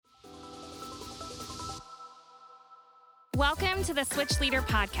Welcome to the Switch Leader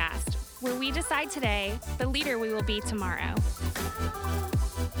Podcast, where we decide today the leader we will be tomorrow.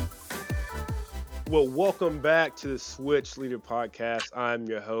 Well, welcome back to the Switch Leader Podcast. I'm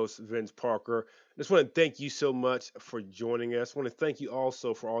your host, Vince Parker. I just want to thank you so much for joining us. I want to thank you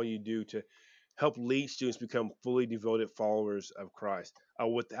also for all you do to help lead students become fully devoted followers of Christ.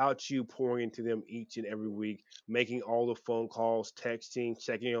 Without you pouring into them each and every week, making all the phone calls, texting,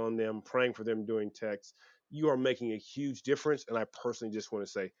 checking on them, praying for them during text, you are making a huge difference. And I personally just want to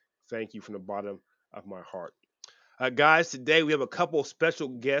say thank you from the bottom of my heart. Guys, today we have a couple of special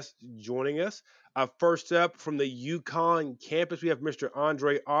guests joining us. First up, from the Yukon campus, we have Mr.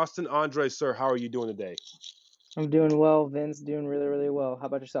 Andre Austin. Andre, sir, how are you doing today? I'm doing well, Vince. Doing really, really well. How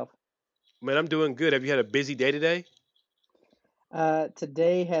about yourself? Man, I'm doing good. Have you had a busy day today?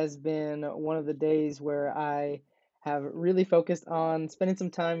 Today has been one of the days where I have really focused on spending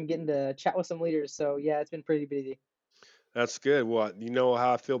some time getting to chat with some leaders. So yeah, it's been pretty busy. That's good. Well, you know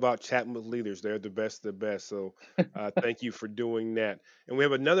how I feel about chatting with leaders. They're the best of the best. So thank you for doing that. And we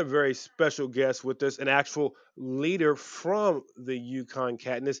have another very special guest with us, an actual leader from the Yukon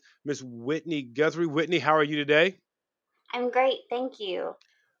Catness, Miss Whitney Guthrie. Whitney, how are you today? I'm great, thank you.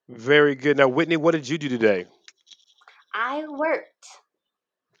 Very good. Now, Whitney, what did you do today? I worked.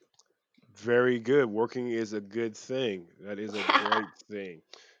 Very good. Working is a good thing. That is a great thing.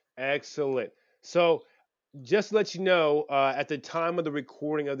 Excellent. So, just to let you know, at the time of the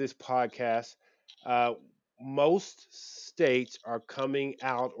recording of this podcast, uh, most states are coming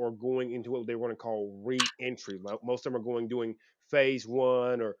out or going into what they want to call re-entry. Most of them are doing phase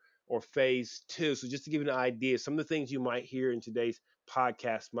one or phase two. So, just to give you an idea, some of the things you might hear in today's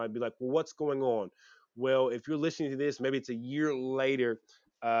podcast might be like, well, what's going on? Well, if you're listening to this, maybe it's a year later.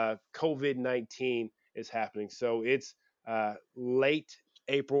 COVID-19 is happening, so it's late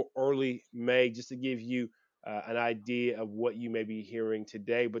April, early May, just to give you an idea of what you may be hearing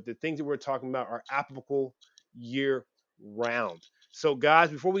today. But the things that we're talking about are applicable year round. So, guys,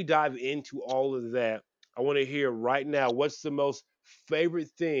 before we dive into all of that, I want to hear right now what's the most favorite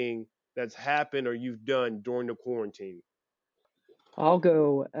thing that's happened or you've done during the quarantine? I'll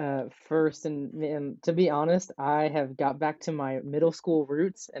go first, and to be honest, I have got back to my middle school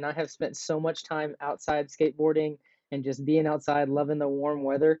roots, and I have spent so much time outside skateboarding and just being outside, loving the warm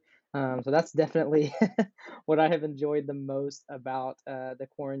weather. So that's definitely what I have enjoyed the most about the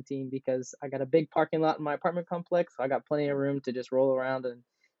quarantine because I got a big parking lot in my apartment complex, so I got plenty of room to just roll around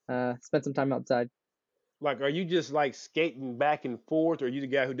and spend some time outside. Like, are you just like skating back and forth, or are you the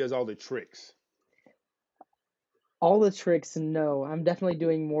guy who does all the tricks? All the tricks, no. I'm definitely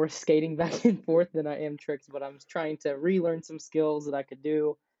doing more skating back and forth than I am tricks, but I'm trying to relearn some skills that I could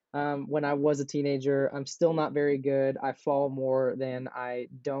do when I was a teenager. I'm still not very good. I fall more than I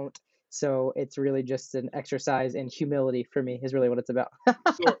don't. So it's really just an exercise in humility for me, is really what it's about.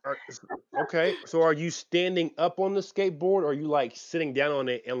 So, okay. So, are you standing up on the skateboard, or are you like sitting down on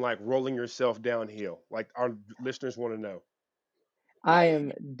it and like rolling yourself downhill? Like our listeners want to know. I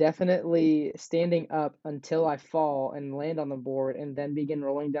am definitely standing up until I fall and land on the board and then begin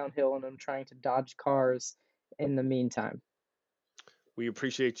rolling downhill, and I'm trying to dodge cars in the meantime. We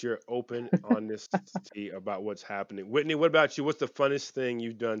appreciate your open honesty about what's happening. Whitney, what about you? What's the funnest thing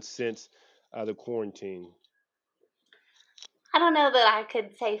you've done since the quarantine? I don't know that I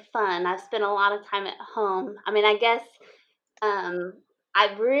could say fun. I've spent a lot of time at home. I mean, I guess um,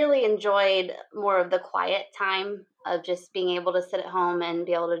 I've really enjoyed more of the quiet time of just being able to sit at home and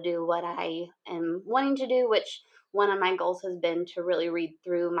be able to do what I am wanting to do, which one of my goals has been to really read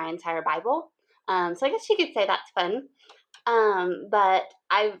through my entire Bible. So I guess you could say that's fun. But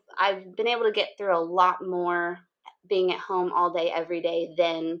I've been able to get through a lot more being at home all day every day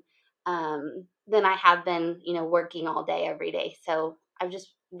than I have been, working all day every day. So I've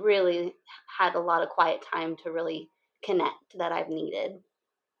just really had a lot of quiet time to really connect that I've needed.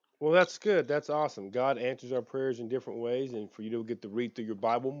 Well, that's good. That's awesome. God answers our prayers in different ways, and for you to get to read through your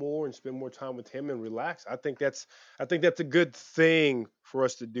Bible more and spend more time with Him and relax, I think that's a good thing for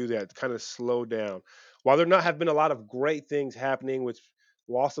us to do that. To kind of slow down. While there not have been a lot of great things happening with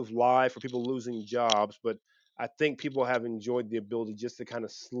loss of life or people losing jobs, but I think people have enjoyed the ability just to kind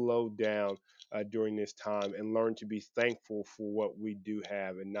of slow down during this time and learn to be thankful for what we do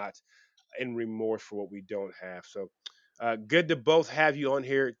have and not in remorse for what we don't have. So good to both have you on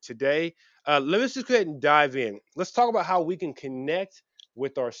here today. Let's just go ahead and dive in. Let's talk about how we can connect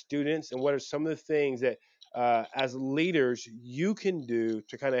with our students and what are some of the things that, as leaders, you can do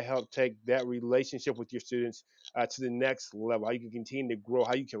to kind of help take that relationship with your students to the next level. How you can continue to grow,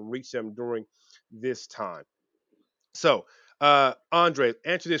 how you can reach them during this time. So, Andre,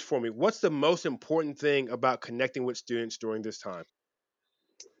 answer this for me. What's the most important thing about connecting with students during this time?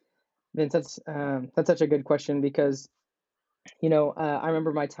 Vince, that's such a good question because I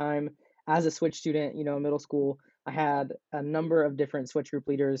remember my time as a switch student, in middle school. I had a number of different switch group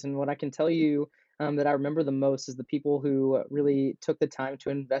leaders, and what I can tell you that I remember the most is the people who really took the time to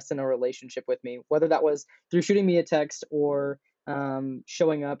invest in a relationship with me, whether that was through shooting me a text or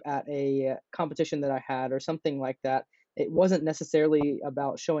showing up at a competition that I had or something like that. It wasn't necessarily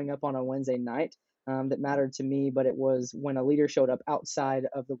about showing up on a Wednesday night. That mattered to me, but it was when a leader showed up outside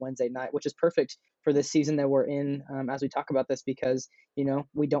of the Wednesday night, which is perfect for this season that we're in as we talk about this because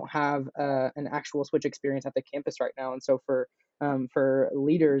we don't have an actual switch experience at the campus right now, and so for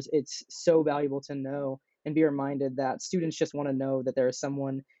leaders it's so valuable to know and be reminded that students just want to know that there is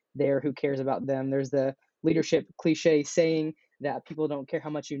someone there who cares about them. There's the leadership cliche saying that people don't care how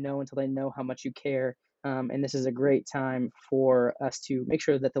much you know until they know how much you care. And this is a great time for us to make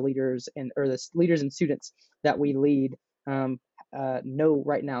sure that the leaders and students that we lead know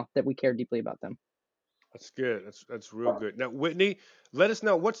right now that we care deeply about them. That's good. That's real good. Now, Whitney, let us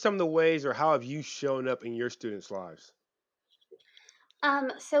know what's some of the ways or how have you shown up in your students' lives?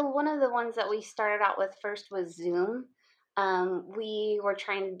 So one of the ones that we started out with first was Zoom. We were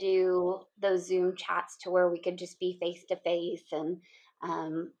trying to do those Zoom chats to where we could just be face to face, and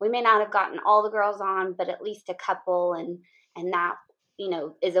we may not have gotten all the girls on, but at least a couple, and that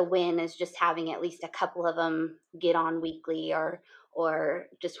is a win. Is just having at least a couple of them get on weekly or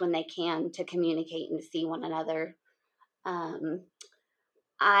just when they can to communicate and see one another. Um,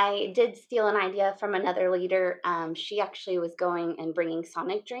 I did steal an idea from another leader. She actually was going and bringing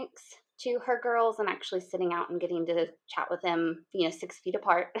Sonic drinks to her girls and actually sitting out and getting to chat with them, 6 feet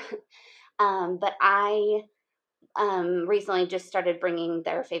apart. But I recently just started bringing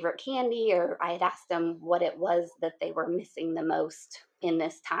their favorite candy, or I had asked them what it was that they were missing the most in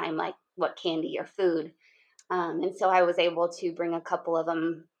this time, like what candy or food. And so I was able to bring a couple of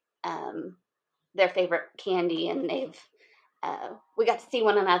them um, their favorite candy, and we got to see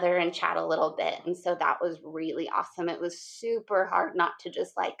one another and chat a little bit, and so that was really awesome. It was super hard not to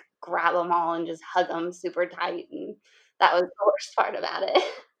just like grab them all and just hug them super tight, and that was the worst part about it.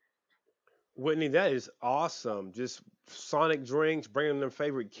 Whitney, that is awesome. Just Sonic drinks, bringing them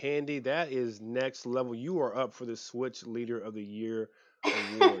favorite candy. That is next level. You are up for the Switch Leader of the Year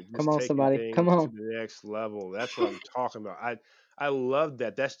award. Come Just on, taking somebody. Come things to on. the next level. That's what I'm talking about. I love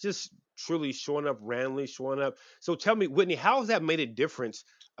that. That's just truly showing up randomly, showing up. So tell me, Whitney, how has that made a difference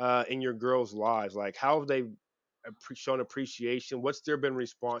in your girls' lives? Like, how have they shown appreciation? What's their been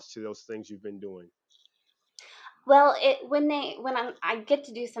response to those things you've been doing? Well, I get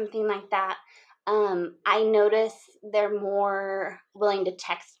to do something like that, I notice they're more willing to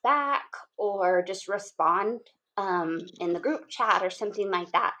text back or just respond in the group chat or something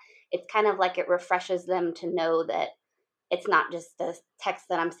like that. It's kind of like it refreshes them to know that it's not just the text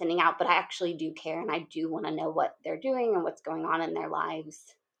that I'm sending out, but I actually do care and I do want to know what they're doing and what's going on in their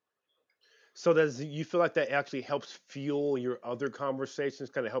lives. So does you feel like that actually helps fuel your other conversations?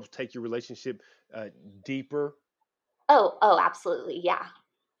 Kind of helps take your relationship uh, deeper. Oh, absolutely. Yeah.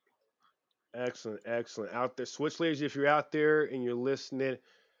 Excellent, excellent. Out there, switch leaders, if you're out there and you're listening,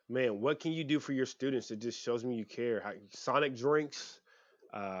 man, what can you do for your students? It just shows me you care. Sonic drinks,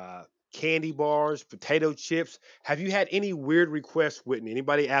 uh, candy bars, potato chips. Have you had any weird requests, Whitney?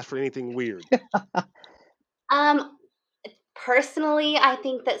 Anybody ask for anything weird? Um, Personally, I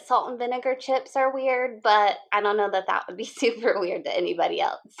think that salt and vinegar chips are weird, but I don't know that that would be super weird to anybody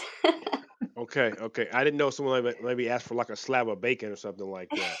else. Okay, okay. I didn't know someone maybe asked for like a slab of bacon or something like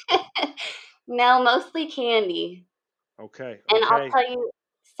that. No, mostly candy. Okay, And I'll okay. tell you,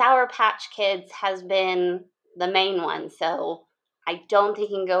 Sour Patch Kids has been the main one, so I don't think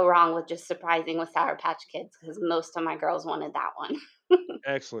you can go wrong with just surprising with Sour Patch Kids because most of my girls wanted that one.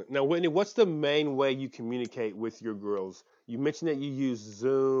 Excellent. Now, Whitney, what's the main way you communicate with your girls? You mentioned that you use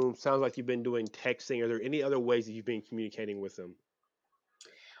Zoom. Sounds like you've been doing texting. Are there any other ways that you've been communicating with them?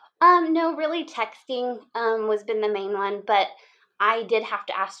 No, really texting was been the main one, but I did have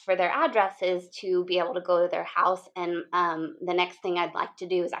to ask for their addresses to be able to go to their house. And the next thing I'd like to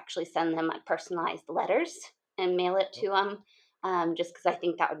do is actually send them like personalized letters and mail it to them, just because I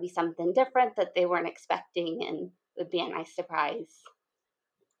think that would be something different that they weren't expecting and would be a nice surprise.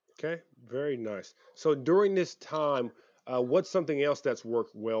 Okay, very nice. So during this time, what's something else that's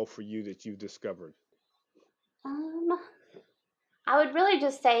worked well for you that you've discovered? Um, I would really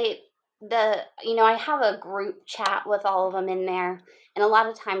just say I have a group chat with all of them in there, and a lot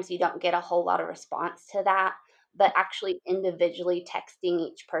of times you don't get a whole lot of response to that, but actually individually texting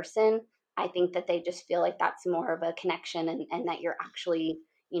each person I think that they just feel like that's more of a connection, and that you're actually,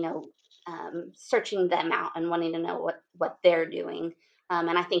 you know, searching them out and wanting to know what they're doing.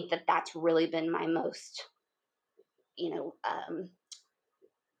 And I think that that's really been my most, you know, I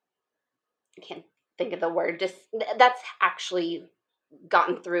can't think of the word. Just that's actually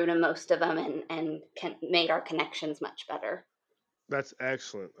gotten through to most of them, and made our connections much better. That's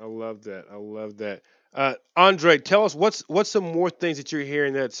excellent. I love that. I love that. Andre, tell us what's some more things that you're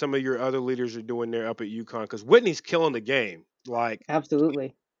hearing that some of your other leaders are doing there up at UConn? Because Whitney's killing the game. Like,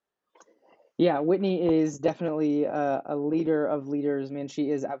 Absolutely. Yeah, Whitney is definitely a leader of leaders. Man, she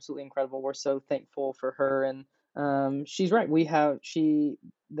is absolutely incredible. We're so thankful for her, and she's right.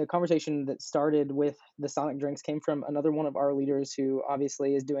 The conversation that started with the Sonic drinks came from another one of our leaders who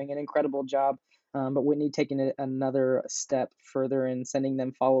obviously is doing an incredible job. But Whitney taking it another step further and sending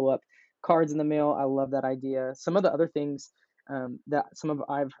them follow up cards in the mail. I love that idea. Some of the other things that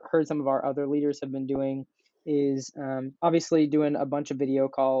I've heard some of our other leaders have been doing is obviously doing a bunch of video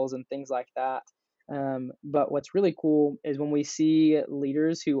calls and things like that. But what's really cool is when we see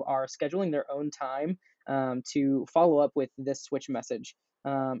leaders who are scheduling their own time to follow up with this switch message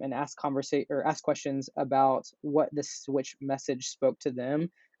and ask questions about what this switch message spoke to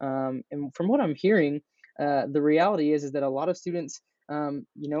them. And from what I'm hearing, the reality is that a lot of students,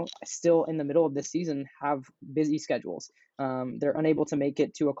 still in the middle of this season, have busy schedules. They're unable to make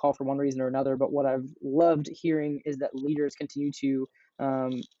it to a call for one reason or another. But what I've loved hearing is that leaders continue to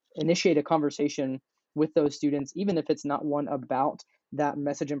initiate a conversation with those students, even if it's not one about that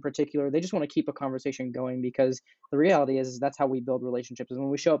message in particular. They just want to keep a conversation going, because the reality is that's how we build relationships. Is when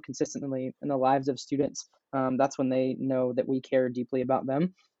we show up consistently in the lives of students, that's when they know that we care deeply about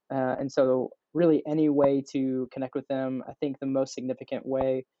them. And so, really, any way to connect with them, I think the most significant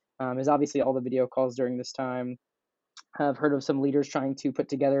way is obviously all the video calls during this time. I've heard of some leaders trying to put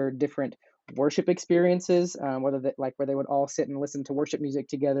together different worship experiences, where they would all sit and listen to worship music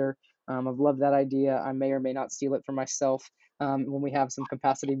together. I've loved that idea. I may or may not steal it for myself when we have some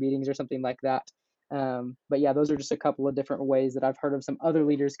capacity meetings or something like that. But yeah, those are just a couple of different ways that I've heard of some other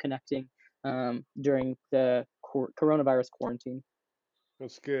leaders connecting during the coronavirus quarantine.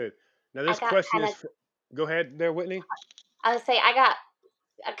 that's good. Now I this got question kind is of, for, go ahead there, Whitney. I would say I got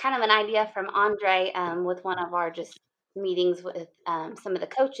a kind of an idea from Andre, with one of our just meetings with some of the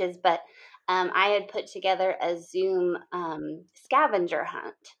coaches, but I had put together a Zoom scavenger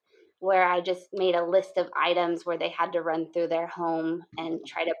hunt where I just made a list of items where they had to run through their home and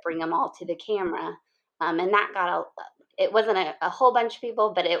try to bring them all to the camera. And that got it wasn't a whole bunch of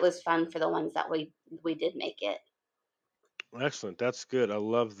people, but it was fun for the ones that we did make it. Excellent. That's good. I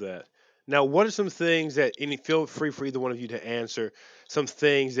love that. Now, what are some things that any feel free for either one of you to answer? Some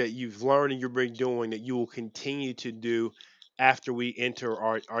things that you've learned and you've been doing that you will continue to do after we enter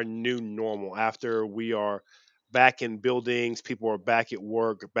our new normal, after we are back in buildings, people are back at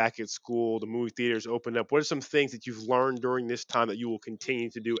work, back at school, the movie theaters open up. What are some things that you've learned during this time that you will continue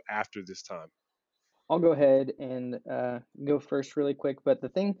to do after this time? I'll go ahead and go first really quick. But the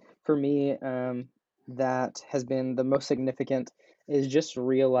thing for me that has been the most significant is just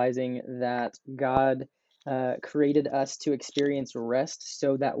realizing that God created us to experience rest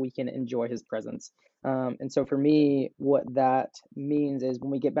so that we can enjoy His presence. And so for me, what that means is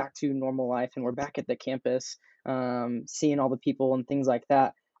when we get back to normal life and we're back at the campus, seeing all the people and things like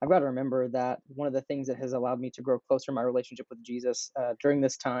that, I've got to remember that one of the things that has allowed me to grow closer in my relationship with Jesus during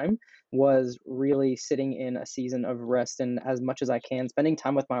this time was really sitting in a season of rest, and as much as I can, spending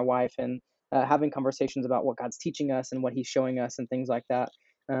time with my wife and having conversations about what God's teaching us and what He's showing us and things like that.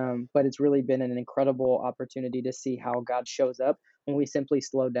 But it's really been an incredible opportunity to see how God shows up when we simply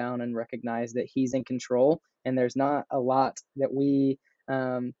slow down and recognize that He's in control, and there's not a lot that we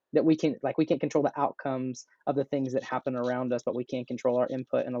can't control the outcomes of the things that happen around us, but we can control our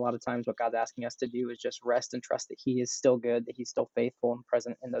input. And a lot of times, what God's asking us to do is just rest and trust that He is still good, that He's still faithful and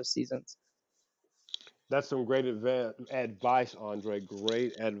present in those seasons. That's some great advice, Andre.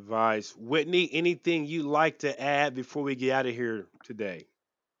 Great advice. Whitney, anything you'd like to add before we get out of here today?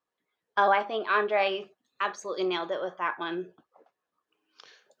 Oh, I think Andre absolutely nailed it with that one.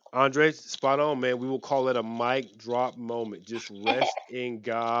 Andre, spot on, man. We will call it a mic drop moment. Just rest in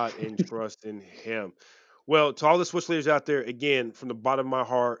God and trust in Him. Well, to all the Switch leaders out there, again, from the bottom of my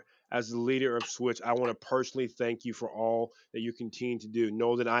heart, as the leader of Switch, I want to personally thank you for all that you continue to do.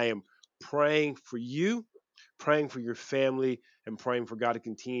 Know that I am praying for you, praying for your family, and praying for God to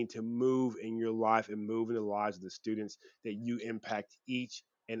continue to move in your life and move in the lives of the students that you impact each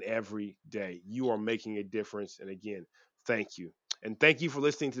and every day. You are making a difference. And again, thank you. And thank you for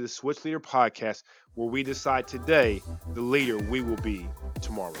listening to the Switch Leader podcast, where we decide today the leader we will be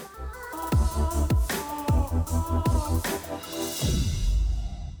tomorrow.